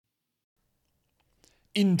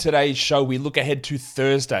In today's show, we look ahead to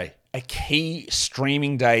Thursday, a key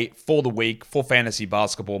streaming day for the week for fantasy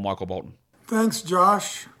basketball. Michael Bolton. Thanks,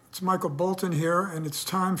 Josh. It's Michael Bolton here, and it's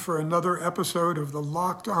time for another episode of the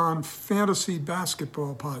Locked On Fantasy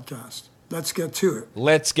Basketball Podcast. Let's get to it.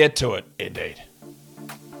 Let's get to it, indeed.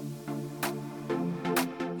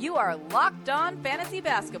 You are Locked On Fantasy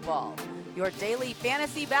Basketball, your daily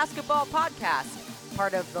fantasy basketball podcast,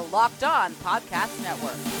 part of the Locked On Podcast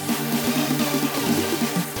Network.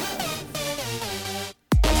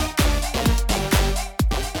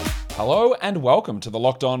 Hello and welcome to the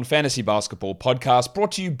Locked On Fantasy Basketball Podcast,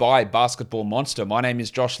 brought to you by Basketball Monster. My name is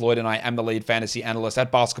Josh Lloyd and I am the lead fantasy analyst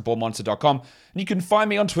at basketballmonster.com. And you can find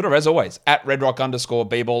me on Twitter, as always, at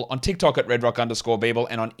redrock_bball, on TikTok at redrock_bball,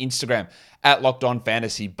 and on Instagram at Locked On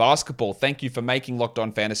Fantasy Basketball. Thank you for making Locked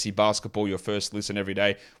On Fantasy Basketball your first listen every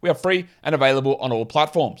day. We are free and available on all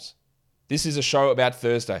platforms. This is a show about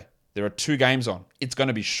Thursday. There are 2 games on. It's going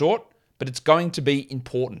to be short, but it's going to be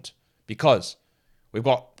important because we've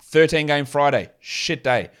got 13-game Friday, shit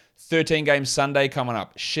day. 13-game Sunday coming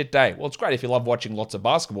up, shit day. Well, it's great if you love watching lots of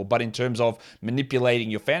basketball, but in terms of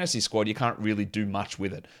manipulating your fantasy squad, you can't really do much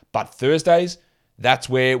with it. But Thursdays, that's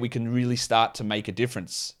where we can really start to make a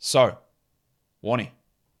difference. So, Warnie.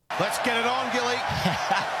 Let's get it on, Gilly.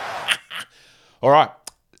 All right,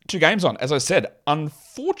 2 games on. As I said,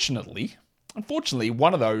 unfortunately,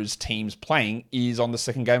 one of those teams playing is on the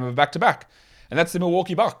second game of a back-to-back. And that's the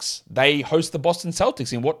Milwaukee Bucks. They host the Boston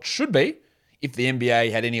Celtics in what should be, if the NBA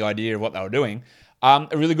had any idea of what they were doing, a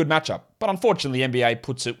really good matchup. But unfortunately, the NBA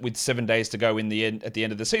puts it with 7 days to go at the end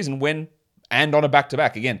of the season and on a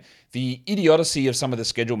back-to-back. Again, the idiocy of some of the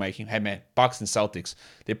schedule making. Hey man, Bucks and Celtics,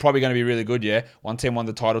 they're probably going to be really good, yeah? One team won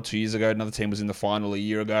the title 2 years ago. Another team was in the final a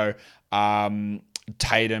year ago. Tatum,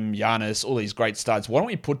 Giannis, all these great studs. Why don't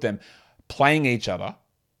we put them playing each other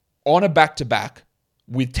on a back-to-back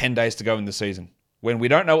with 10 days to go in the season, when we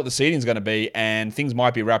don't know what the seeding is going to be and things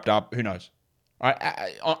might be wrapped up? Who knows? All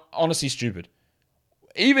right? Honestly, stupid.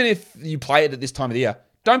 Even if you play it at this time of the year,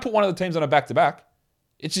 don't put one of the teams on a back-to-back.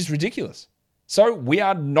 It's just ridiculous. So we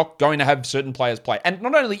are not going to have certain players play. And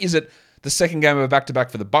not only is it the second game of a back-to-back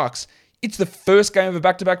for the Bucks, it's the first game of a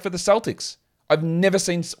back-to-back for the Celtics. I've never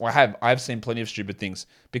seen, I have seen plenty of stupid things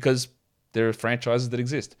because there are franchises that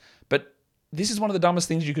exist. But this is one of the dumbest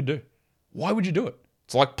things you could do. Why would you do it?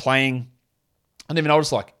 It's like playing, I don't even know what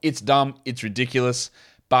it's like. It's dumb, it's ridiculous,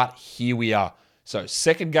 but here we are. So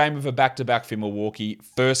second game of a back-to-back for Milwaukee,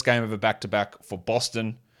 first game of a back-to-back for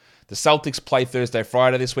Boston. The Celtics play Thursday,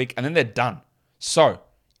 Friday this week, and then they're done. So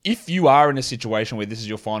if you are in a situation where this is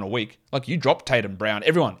your final week, like you drop Tatum, Brown,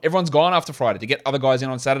 everyone's gone after Friday to get other guys in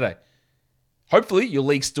on Saturday. Hopefully your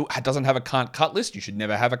league still doesn't have a can't cut list. You should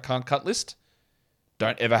never have a can't cut list.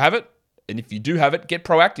 Don't ever have it. And if you do have it, get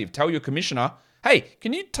proactive. Tell your commissioner, hey,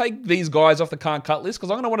 can you take these guys off the can't cut list? Because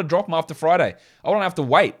I'm going to want to drop them after Friday. I don't have to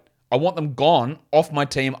wait. I want them gone off my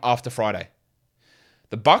team after Friday.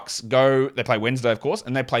 The Bucks they play Wednesday, of course,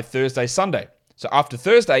 and they play Thursday, Sunday. So after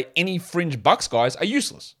Thursday, any fringe Bucks guys are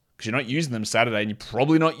useless because you're not using them Saturday, and you're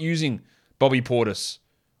probably not using Bobby Portis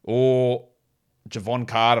or Javon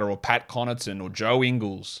Carter or Pat Connaughton or Joe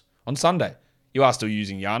Ingles on Sunday. You are still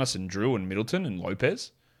using Giannis and Drew and Middleton and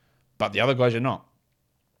Lopez, but the other guys you're not.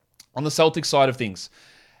 On the Celtics side of things,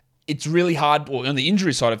 it's really hard, or on the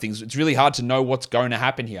injury side of things, it's really hard to know what's going to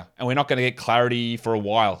happen here. And we're not going to get clarity for a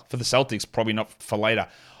while. For the Celtics, probably not for later.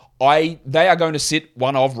 They are going to sit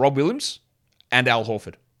one of Rob Williams and Al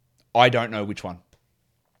Horford. I don't know which one.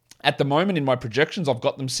 At the moment, in my projections, I've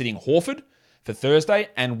got them sitting Horford for Thursday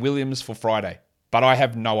and Williams for Friday. But I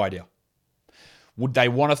have no idea. Would they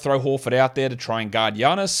want to throw Horford out there to try and guard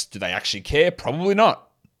Giannis? Do they actually care? Probably not.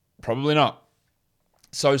 Probably not.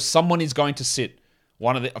 So someone is going to sit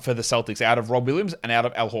for the Celtics out of Rob Williams and out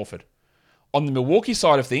of Al Horford. On the Milwaukee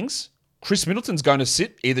side of things, Chris Middleton's going to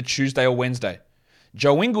sit either Tuesday or Wednesday.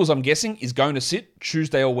 Joe Ingles, I'm guessing, is going to sit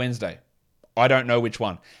Tuesday or Wednesday. I don't know which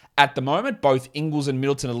one. At the moment, both Ingles and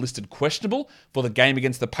Middleton are listed questionable for the game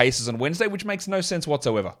against the Pacers on Wednesday, which makes no sense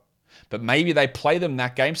whatsoever. But maybe they play them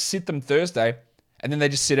that game, sit them Thursday, and then they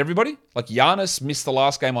just sit everybody. Like Giannis missed the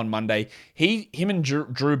last game on Monday. Him and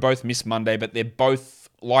Drew both missed Monday, but they're both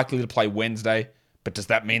likely to play Wednesday. But does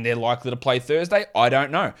that mean they're likely to play Thursday? I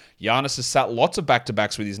don't know. Giannis has sat lots of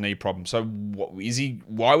back-to-backs with his knee problem. So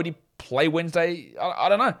why would he play Wednesday? I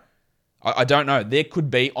don't know. I don't know. There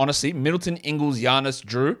could be, honestly, Middleton, Ingles, Giannis,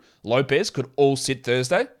 Drew, Lopez could all sit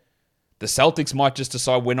Thursday. The Celtics might just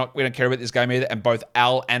decide we don't care about this game either, and both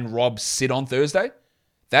Al and Rob sit on Thursday.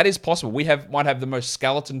 That is possible. We might have the most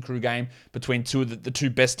skeleton crew game between the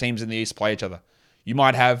two best teams in the East play each other. You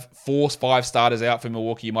might have 4-5 starters out for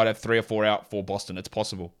Milwaukee. You might have 3 or 4 out for Boston. It's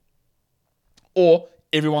possible. Or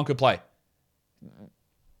everyone could play.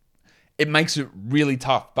 It makes it really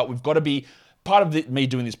tough, but we've got to be... Part of me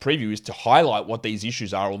doing this preview is to highlight what these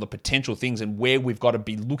issues are, or the potential things, and where we've got to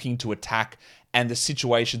be looking to attack, and the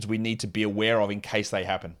situations we need to be aware of in case they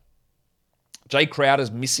happen. Jay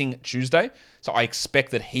Crowder's missing Tuesday, so I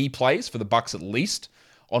expect that he plays for the Bucks at least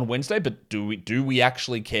on Wednesday, but do we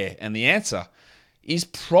actually care? And the answer is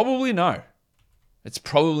probably no. It's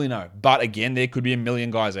probably no. But again, there could be a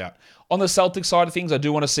million guys out. On the Celtics side of things, I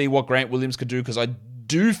do want to see what Grant Williams could do, because I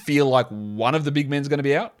do feel like one of the big men's going to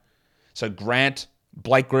be out. So Grant,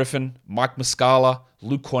 Blake Griffin, Mike Muscala,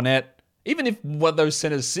 Luke Cornett, even if one of those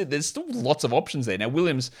centers sit, there's still lots of options there. Now,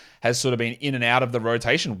 Williams has sort of been in and out of the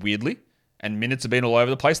rotation, weirdly, and minutes have been all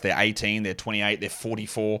over the place. They're 18, they're 28, they're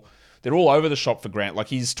 44. They're all over the shop for Grant. Like,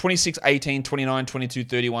 he's 26, 18, 29, 22,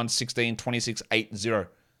 31, 16, 26, 8, 0.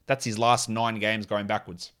 That's his last 9 games going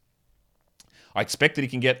backwards. I expect that he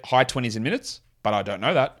can get high 20s in minutes, but I don't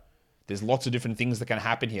know that. There's lots of different things that can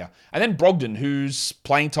happen here. And then Brogdon, whose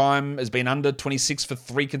playing time has been under 26 for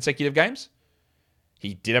 3 consecutive games.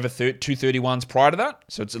 He did have 2 31s prior to that,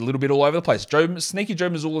 so it's a little bit all over the place. Sneaky Joe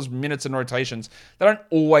Mazzulla's minutes and rotations, they don't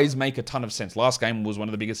always make a ton of sense. Last game was one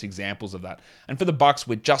of the biggest examples of that. And for the Bucks,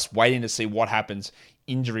 we're just waiting to see what happens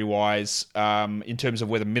injury-wise in terms of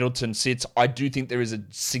whether Middleton sits. I do think there is a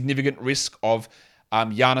significant risk of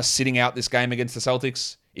Giannis sitting out this game against the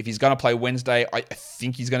Celtics. If he's going to play Wednesday, I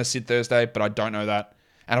think he's going to sit Thursday, but I don't know that.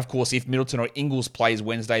 And of course, if Middleton or Ingles plays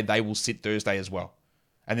Wednesday, they will sit Thursday as well.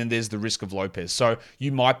 And then there's the risk of Lopez. So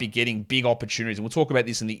you might be getting big opportunities. And we'll talk about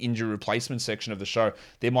this in the injury replacement section of the show.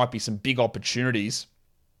 There might be some big opportunities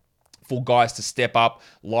for guys to step up,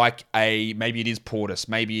 like maybe it is Portis,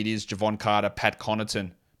 maybe it is Javon Carter, Pat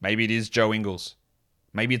Connaughton, maybe it is Joe Ingles,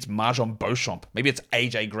 maybe it's Marjon Beauchamp, maybe it's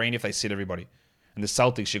AJ Green if they sit everybody. And the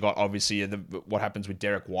Celtics, you got obviously what happens with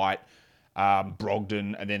Derek White,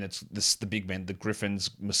 Brogdon, and then it's the big men, the Griffins,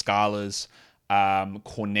 Muscalas,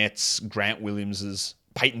 Cornetts, Grant Williamses,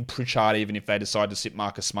 Peyton Pritchard, even if they decide to sit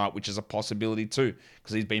Marcus Smart, which is a possibility too,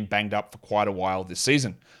 because he's been banged up for quite a while this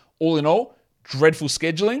season. All in all, dreadful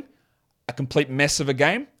scheduling, a complete mess of a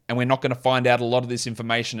game, and we're not going to find out a lot of this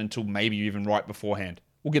information until maybe even right beforehand.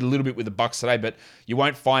 We'll get a little bit with the Bucks today, but you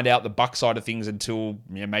won't find out the Bucks side of things until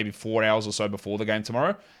maybe 4 hours or so before the game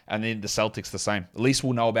tomorrow. And then the Celtics the same. At least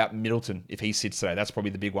we'll know about Middleton if he sits today. That's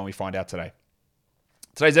probably the big one we find out today.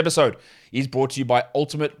 Today's episode is brought to you by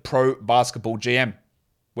Ultimate Pro Basketball GM.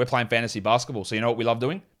 We're playing fantasy basketball, so you know what we love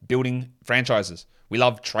doing? Building franchises. We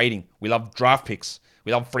love trading. We love draft picks.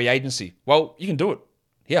 We love free agency. Well, you can do it.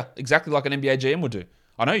 Yeah, exactly like an NBA GM would do.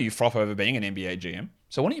 I know you froth over being an NBA GM.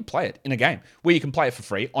 So why don't you play it in a game where you can play it for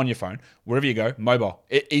free on your phone, wherever you go, mobile.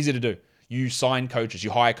 Easy to do. You sign coaches,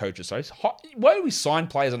 you hire coaches. So why do we sign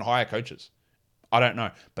players and hire coaches? I don't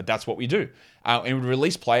know, but that's what we do. And we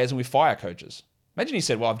release players and we fire coaches. Imagine you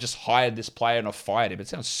said, well, I've just hired this player and I've fired him. It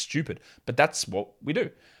sounds stupid, but that's what we do.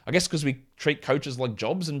 I guess because we treat coaches like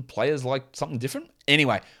jobs and players like something different.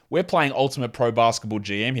 Anyway, we're playing Ultimate Pro Basketball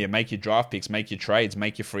GM here. Make your draft picks, make your trades,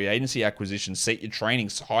 make your free agency acquisitions, set your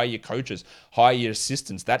trainings, hire your coaches, hire your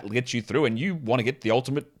assistants. That gets you through, and you want to get the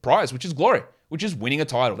ultimate prize, which is glory, which is winning a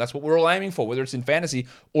title. That's what we're all aiming for, whether it's in fantasy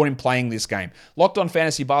or in playing this game. Locked On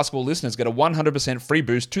Fantasy Basketball listeners get a 100% free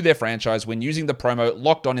boost to their franchise when using the promo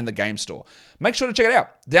Locked On in the game store. Make sure to check it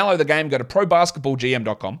out. Download the game, go to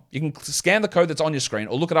probasketballgm.com. You can scan the code that's on your screen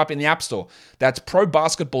or look it up in the App Store. That's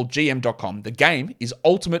probasketballgm.com. The game is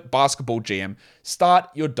Ultimate Basketball GM. Start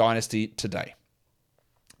your dynasty today.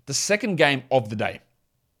 The second game of the day.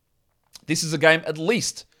 This is a game, at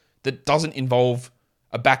least, that doesn't involve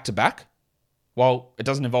a back-to-back. Well, it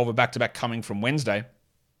doesn't involve a back-to-back coming from Wednesday,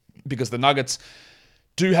 because the Nuggets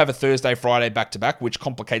do have a Thursday-Friday back-to-back, which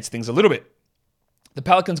complicates things a little bit. The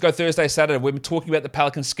Pelicans go Thursday, Saturday. We've been talking about the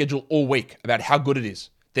Pelicans' schedule all week, about how good it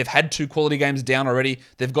is. They've had 2 quality games down already.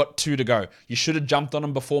 They've got 2 to go. You should have jumped on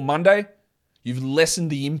them before Monday. You've lessened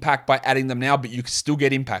the impact by adding them now, but you can still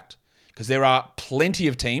get impact, because there are plenty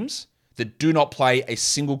of teams that do not play a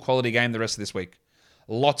single quality game the rest of this week.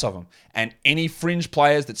 Lots of them. And any fringe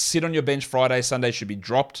players that sit on your bench Friday, Sunday should be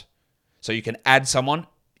dropped, so you can add someone,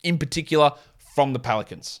 in particular, from the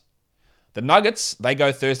Pelicans. The Nuggets, they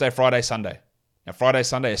go Thursday, Friday, Sunday. Now, Friday,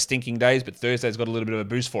 Sunday are stinking days, but Thursday's got a little bit of a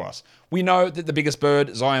boost for us. We know that the biggest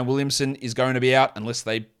bird, Zion Williamson, is going to be out unless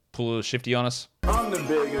they pull a shifty on us. I'm the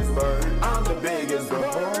biggest bird. I'm the biggest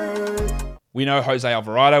bird. We know Jose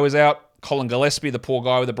Alvarado is out. Colin Gillespie, the poor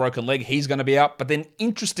guy with a broken leg, he's going to be out. But then,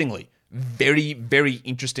 interestingly, Very, very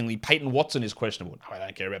interestingly, Peyton Watson is questionable. No, I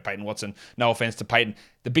don't care about Peyton Watson. No offense to Peyton.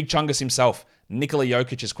 The big chungus himself, Nikola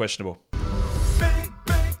Jokic, is questionable. Big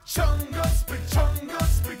chungus, big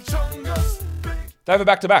chungus, big chungus, big. They have a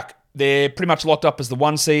back-to-back. They're pretty much locked up as the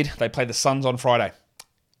 1 seed. They play the Suns on Friday.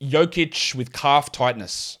 Jokic with calf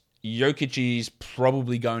tightness. Jokic is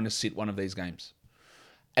probably going to sit one of these games.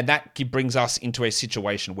 And that brings us into a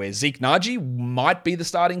situation where Zeke Naji might be the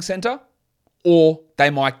starting center, or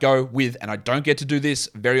they might go with, and I don't get to do this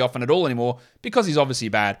very often at all anymore because he's obviously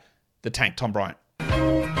bad, the tank Tom Bryant.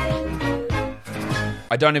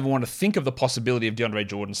 I don't even want to think of the possibility of DeAndre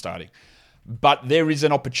Jordan starting. But there is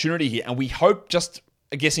an opportunity here, and we hope just,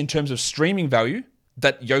 I guess, in terms of streaming value,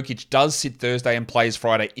 that Jokic does sit Thursday and plays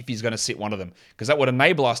Friday if he's going to sit one of them, because that would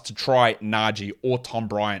enable us to try Naji or Tom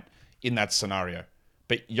Bryant in that scenario.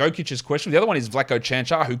 But Jokic is questionable. The other one is Vlatko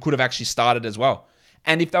Čančar, who could have actually started as well.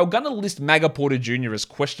 And if they were going to list Maga Porter Jr. as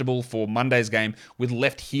questionable for Monday's game with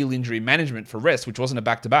left heel injury management for rest, which wasn't a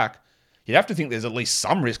back-to-back, you'd have to think there's at least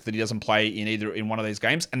some risk that he doesn't play in one of these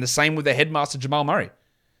games. And the same with the headmaster, Jamal Murray.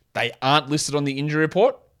 They aren't listed on the injury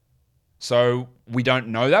report, so we don't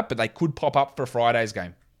know that, but they could pop up for Friday's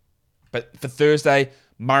game. But for Thursday,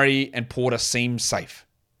 Murray and Porter seem safe.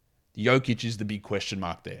 Jokic is the big question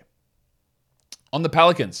mark there. On the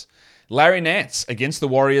Pelicans, Larry Nance against the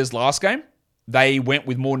Warriors last game, they went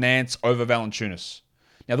with more Nance over Valanciunas.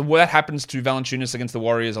 Now, that happens to Valanciunas against the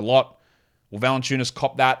Warriors a lot. Will Valanciunas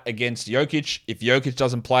cop that against Jokic? If Jokic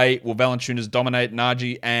doesn't play, will Valanciunas dominate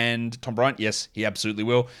Naji and Tom Bryant? Yes, he absolutely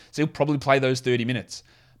will. So he'll probably play those 30 minutes.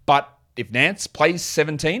 But if Nance plays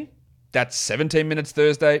 17, that's 17 minutes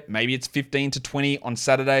Thursday. Maybe it's 15 to 20 on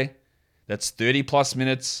Saturday. That's 30 plus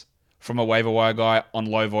minutes from a waiver wire guy on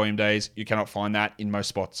low volume days. You cannot find that in most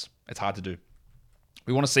spots. It's hard to do.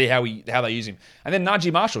 We want to see how they use him. And then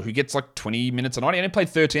Najee Marshall, who gets like 20 minutes a night. He only played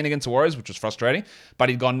 13 against the Warriors, which was frustrating. But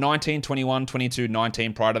he'd gone 19, 21, 22,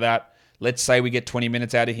 19 prior to that. Let's say we get 20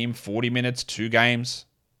 minutes out of him, 40 minutes, 2 games.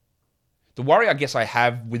 The worry, I guess, I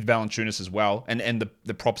have with Valanciunas as well, and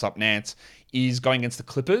the props up Nance, is going against the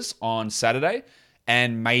Clippers on Saturday.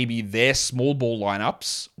 And maybe their small ball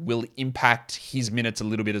lineups will impact his minutes a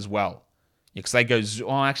little bit as well. Because they go,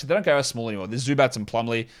 actually, they don't go as small anymore. There's Zubats and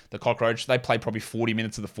Plumlee, the Cockroach. They play probably 40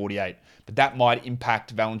 minutes of the 48. But that might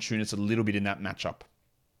impact Valanciunas a little bit in that matchup.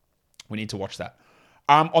 We need to watch that.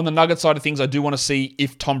 On the Nugget side of things, I do want to see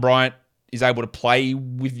if Tom Bryant is able to play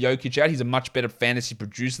with Jokic out. He's a much better fantasy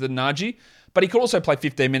producer than Naji. But he could also play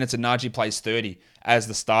 15 minutes and Naji plays 30 as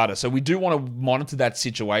the starter. So we do want to monitor that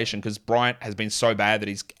situation because Bryant has been so bad that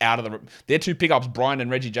he's out of the... Their 2 pickups, Bryant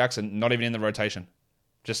and Reggie Jackson, not even in the rotation.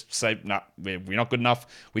 Just say, no, we're not good enough.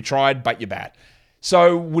 We tried, but you're bad.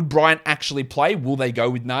 So would Bryant actually play? Will they go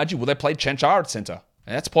with Naji? Will they play Čančar at center?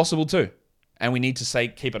 And that's possible too. And we need to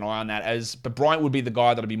keep an eye on that. But Bryant would be the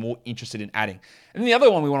guy that I'd be more interested in adding. And then the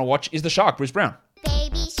other one we want to watch is the Shark, Bruce Brown.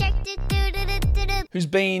 Baby shark, who's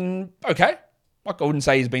been okay. Like, I wouldn't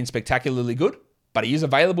say he's been spectacularly good, but he is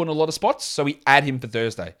available in a lot of spots, so we add him for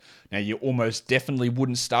Thursday. Now, you almost definitely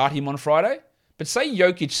wouldn't start him on Friday, but say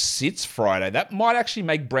Jokic sits Friday, that might actually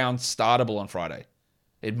make Brown startable on Friday.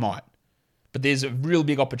 It might. But there's a real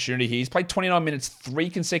big opportunity here. He's played 29 minutes 3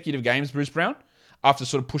 consecutive games, Bruce Brown, after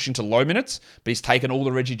sort of pushing to low minutes, but he's taken all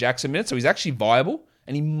the Reggie Jackson minutes, so he's actually viable,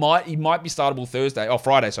 and he might be startable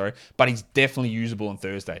Friday, but he's definitely usable on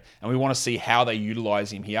Thursday. And we want to see how they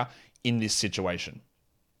utilize him here in this situation.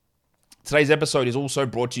 Today's episode is also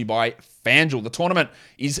brought to you by FanDuel. The tournament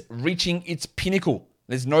is reaching its pinnacle.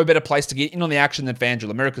 There's no better place to get in on the action than FanDuel,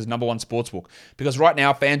 America's #1 sportsbook. Because right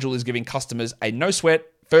now, FanDuel is giving customers a no-sweat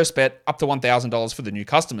first bet up to $1,000 for the new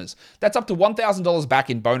customers. That's up to $1,000 back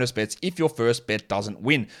in bonus bets if your first bet doesn't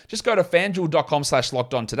win. Just go to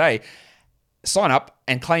FanDuel.com/lockedon today, sign up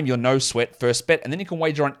and claim your no-sweat first bet, and then you can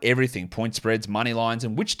wager on everything, point spreads, money lines,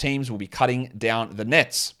 and which teams will be cutting down the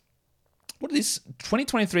nets. What is this?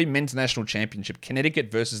 2023 Men's National Championship,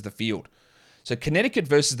 Connecticut versus the Field. So Connecticut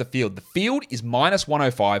versus the Field. The Field is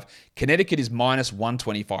 -105. Connecticut is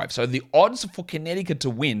 -125. So the odds for Connecticut to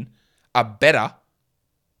win are better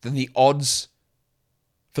than the odds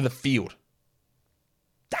for the Field.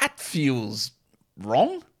 That feels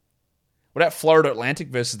wrong. What about Florida Atlantic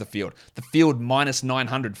versus the Field? The Field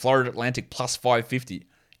 -900. Florida Atlantic +550.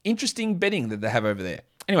 Interesting betting that they have over there.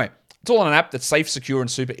 Anyway, it's all on an app that's safe, secure, and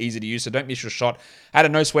super easy to use, so don't miss your shot. Add a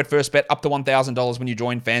no-sweat first bet up to $1,000 when you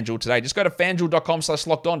join FanDuel today. Just go to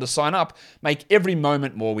FanDuel.com/lockedon to sign up. Make every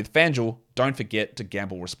moment more with FanDuel. Don't forget to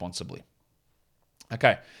gamble responsibly.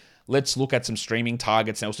 Okay, let's look at some streaming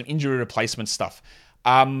targets now, some injury replacement stuff.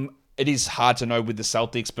 It is hard to know with the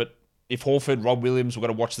Celtics, but if Horford, Rob Williams, we've got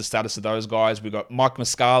to watch the status of those guys. We've got Mike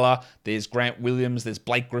Muscala, there's Grant Williams, there's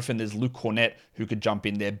Blake Griffin, there's Luke Cornett who could jump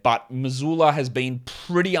in there. But Mazzulla has been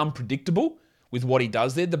pretty unpredictable with what he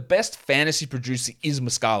does there. The best fantasy producer is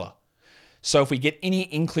Muscala. So if we get any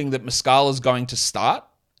inkling that Muscala is going to start,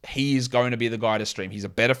 he is going to be the guy to stream. He's a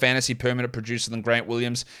better fantasy permanent producer than Grant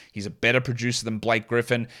Williams. He's a better producer than Blake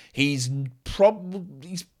Griffin. He's better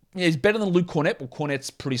than Luke Cornett, but Cornett's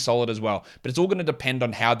pretty solid as well. But it's all going to depend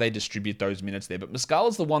on how they distribute those minutes there. But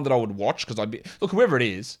Muscala's the one that I would watch because look, whoever it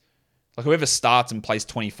is, like whoever starts and plays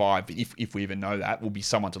 25, if we even know that, will be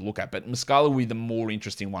someone to look at. But Muscala will be the more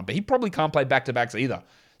interesting one. But he probably can't play back-to-backs either.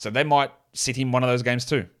 So they might sit him one of those games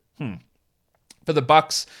too. For the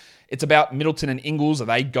Bucks, it's about Middleton and Ingles. Are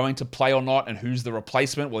they going to play or not? And who's the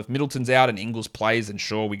replacement? Well, if Middleton's out and Ingles plays, then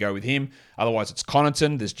sure, we go with him. Otherwise, it's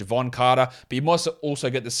Connaughton. There's Javon Carter. But you must also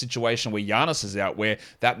get the situation where Giannis is out, where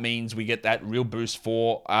that means we get that real boost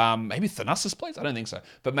for maybe Thanasis plays? I don't think so.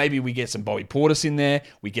 But maybe we get some Bobby Portis in there.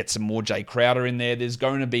 We get some more Jay Crowder in there. There's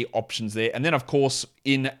going to be options there. And then, of course,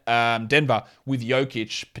 in Denver, with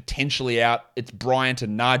Jokic potentially out, it's Bryant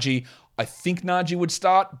and Najee. I think Najee would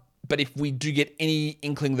start. But if we do get any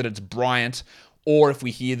inkling that it's Bryant, or if we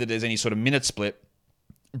hear that there's any sort of minute split,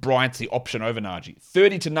 Bryant's the option over Najee.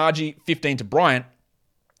 30 to Najee, 15 to Bryant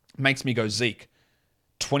makes me go Zeke.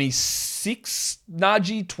 26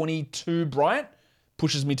 Najee, 22 Bryant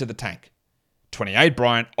pushes me to the tank. 28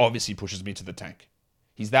 Bryant obviously pushes me to the tank.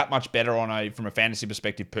 He's that much better from a fantasy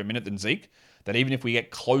perspective per minute than Zeke, that even if we get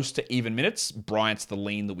close to even minutes, Bryant's the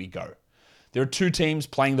lean that we go. There are two teams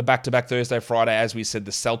playing the back-to-back Thursday, Friday, as we said,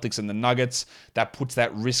 the Celtics and the Nuggets. That puts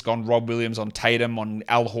that risk on Rob Williams, on Tatum, on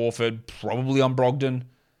Al Horford, probably on Brogdon.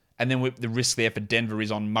 And then the risk there for Denver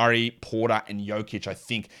is on Murray, Porter, and Jokic, I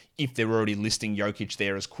think, if they're already listing Jokic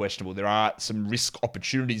there as questionable. There are some risk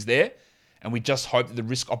opportunities there, and we just hope that the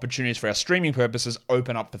risk opportunities for our streaming purposes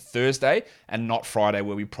open up for Thursday and not Friday,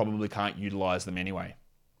 where we probably can't utilize them anyway.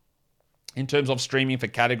 In terms of streaming for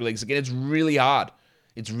category leagues, again, it's really hard.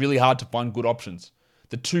 It's really hard to find good options.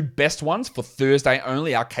 The two best ones for Thursday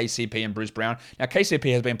only are KCP and Bruce Brown. Now,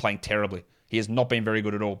 KCP has been playing terribly. He has not been very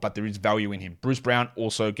good at all, but there is value in him. Bruce Brown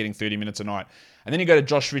also getting 30 minutes a night. And then you go to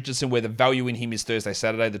Josh Richardson, where the value in him is Thursday,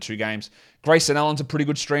 Saturday, the two games. Grayson Allen's a pretty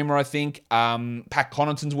good streamer, I think. Pat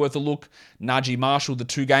Connaughton's worth a look. Najee Marshall, the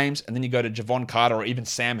two games. And then you go to Javon Carter or even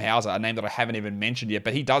Sam Hauser, a name that I haven't even mentioned yet,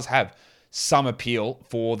 but he does have some appeal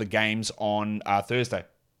for the games on Thursday,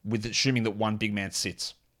 with assuming that one big man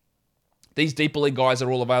sits. These deeper league guys are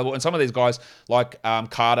all available, and some of these guys like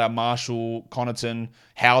Carter, Marshall, Connaughton,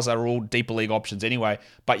 Hauser are all deeper league options anyway.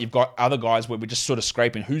 But you've got other guys where we're just sort of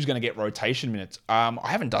scraping who's going to get rotation minutes. I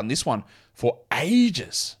haven't done this one for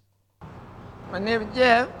ages. My name is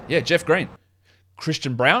Jeff. Yeah, Jeff Green,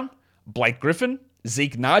 Christian Brown, Blake Griffin,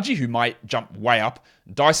 Zeke Najee, who might jump way up,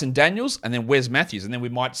 Dyson Daniels, and then Wes Matthews, and then we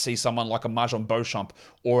might see someone like a Marjon Beauchamp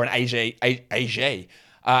or an AJ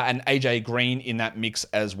Green in that mix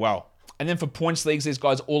as well. And then for points leagues, these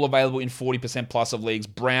guys all available in 40% plus of leagues.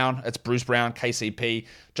 Brown, it's Bruce Brown, KCP,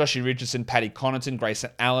 Joshie Richardson, Paddy Connaughton,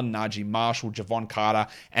 Grayson Allen, Najee Marshall, Javon Carter,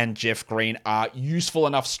 and Jeff Green are useful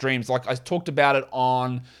enough streams. Like I talked about it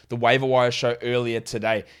on the Waiver Wire show earlier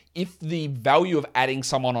today. If the value of adding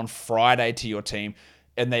someone on Friday to your team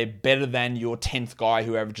and they're better than your 10th guy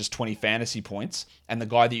who averages 20 fantasy points, and the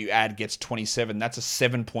guy that you add gets 27, that's a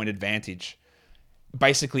 7-point advantage.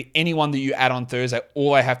 Basically, anyone that you add on Thursday,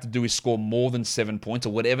 all I have to do is score more than 7 points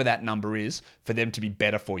or whatever that number is for them to be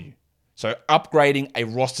better for you. So upgrading a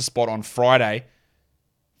roster spot on Friday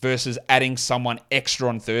versus adding someone extra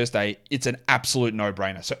on Thursday, it's an absolute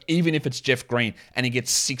no-brainer. So even if it's Jeff Green and he gets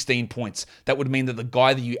 16 points, that would mean that the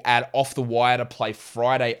guy that you add off the wire to play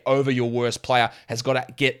Friday over your worst player has got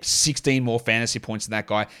to get 16 more fantasy points than that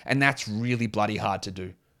guy, and that's really bloody hard to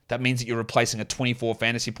do. That means that you're replacing a 24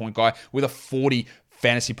 fantasy point guy with a 40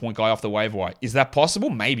 fantasy point guy off the waiver wire. Is that possible?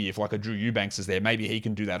 Maybe if like a Drew Eubanks is there, maybe he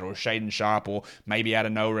can do that, or a Shaden Sharp, or maybe out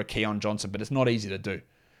of nowhere a Keon Johnson, but it's not easy to do.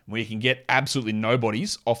 Where you can get absolutely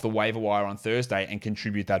nobodies off the waiver wire on Thursday and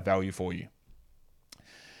contribute that value for you.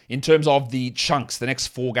 In terms of the chunks, the next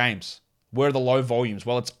 4 games, where are the low volumes?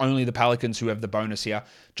 Well, it's only the Pelicans who have the bonus here.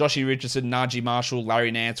 Joshie Richardson, Najee Marshall,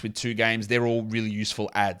 Larry Nance with 2 games. They're all really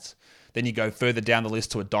useful adds. Then you go further down the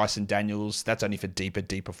list to a Dyson Daniels. That's only for deeper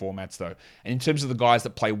formats, though. And in terms of the guys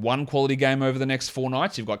that play one quality game over the next 4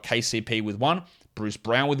 nights, you've got KCP with 1, Bruce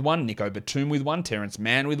Brown with 1, Nico Batum with 1, Terrence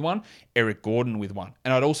Mann with 1, Eric Gordon with 1.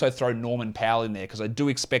 And I'd also throw Norman Powell in there because I do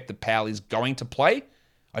expect that Powell is going to play.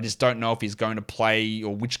 I just don't know if he's going to play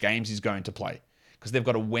or which games he's going to play, because they've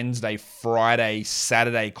got a Wednesday, Friday,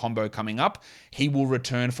 Saturday combo coming up. He will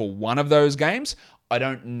return for one of those games. I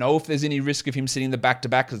don't know if there's any risk of him sitting the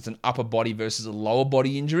back-to-back because it's an upper body versus a lower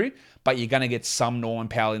body injury, but you're going to get some Norman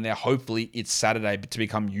Powell in there. Hopefully it's Saturday to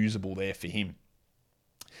become usable there for him.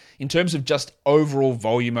 In terms of just overall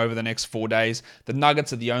volume over the next 4 days, the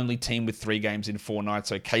Nuggets are the only team with 3 games in 4 nights.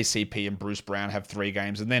 So KCP and Bruce Brown have 3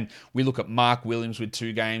 games. And then we look at Mark Williams with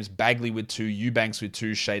 2 games, Bagley with 2, Eubanks with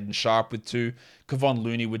 2, Shaden Sharp with 2, Kevon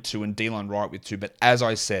Looney with 2, and Delon Wright with 2. But as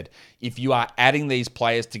I said, if you are adding these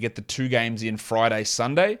players to get the 2 games in Friday,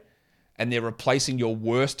 Sunday, and they're replacing your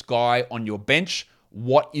worst guy on your bench,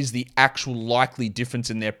 what is the actual likely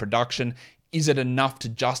difference in their production? Is it enough to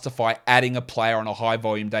justify adding a player on a high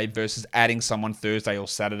volume day versus adding someone Thursday or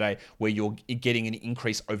Saturday where you're getting an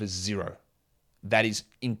increase over 0? That is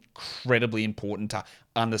incredibly important to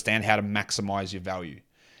understand how to maximize your value.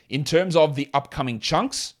 In terms of the upcoming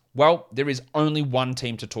chunks, well, there is only one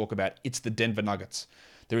team to talk about. It's the Denver Nuggets.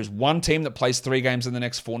 There is one team that plays 3 games in the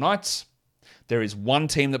next 4 nights. There is one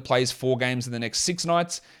team that plays 4 games in the next 6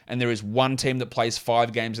 nights, and there is one team that plays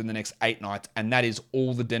 5 games in the next 8 nights, and that is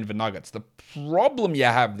all the Denver Nuggets. The problem you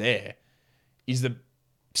have there is that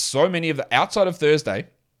so many of the outside of Thursday,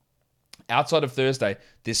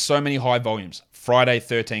 there's so many high volumes. Friday,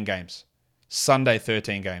 13 games. Sunday,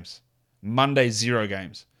 13 games. Monday, 0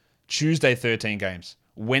 games. Tuesday, 13 games.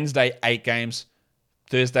 Wednesday, 8 games.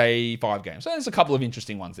 Thursday, 5 games. So there's a couple of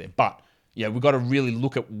interesting ones there, but yeah, we've got to really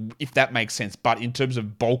look at if that makes sense. But in terms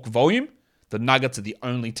of bulk volume, the Nuggets are the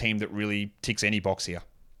only team that really ticks any box here.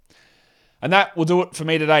 And that will do it for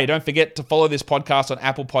me today. Don't forget to follow this podcast on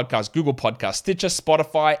Apple Podcasts, Google Podcasts, Stitcher,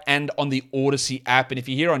 Spotify, and on the Odyssey app. And if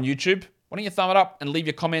you're here on YouTube, why don't you thumb it up and leave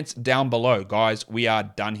your comments down below. Guys, we are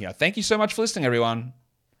done here. Thank you so much for listening, everyone.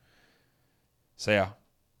 See ya.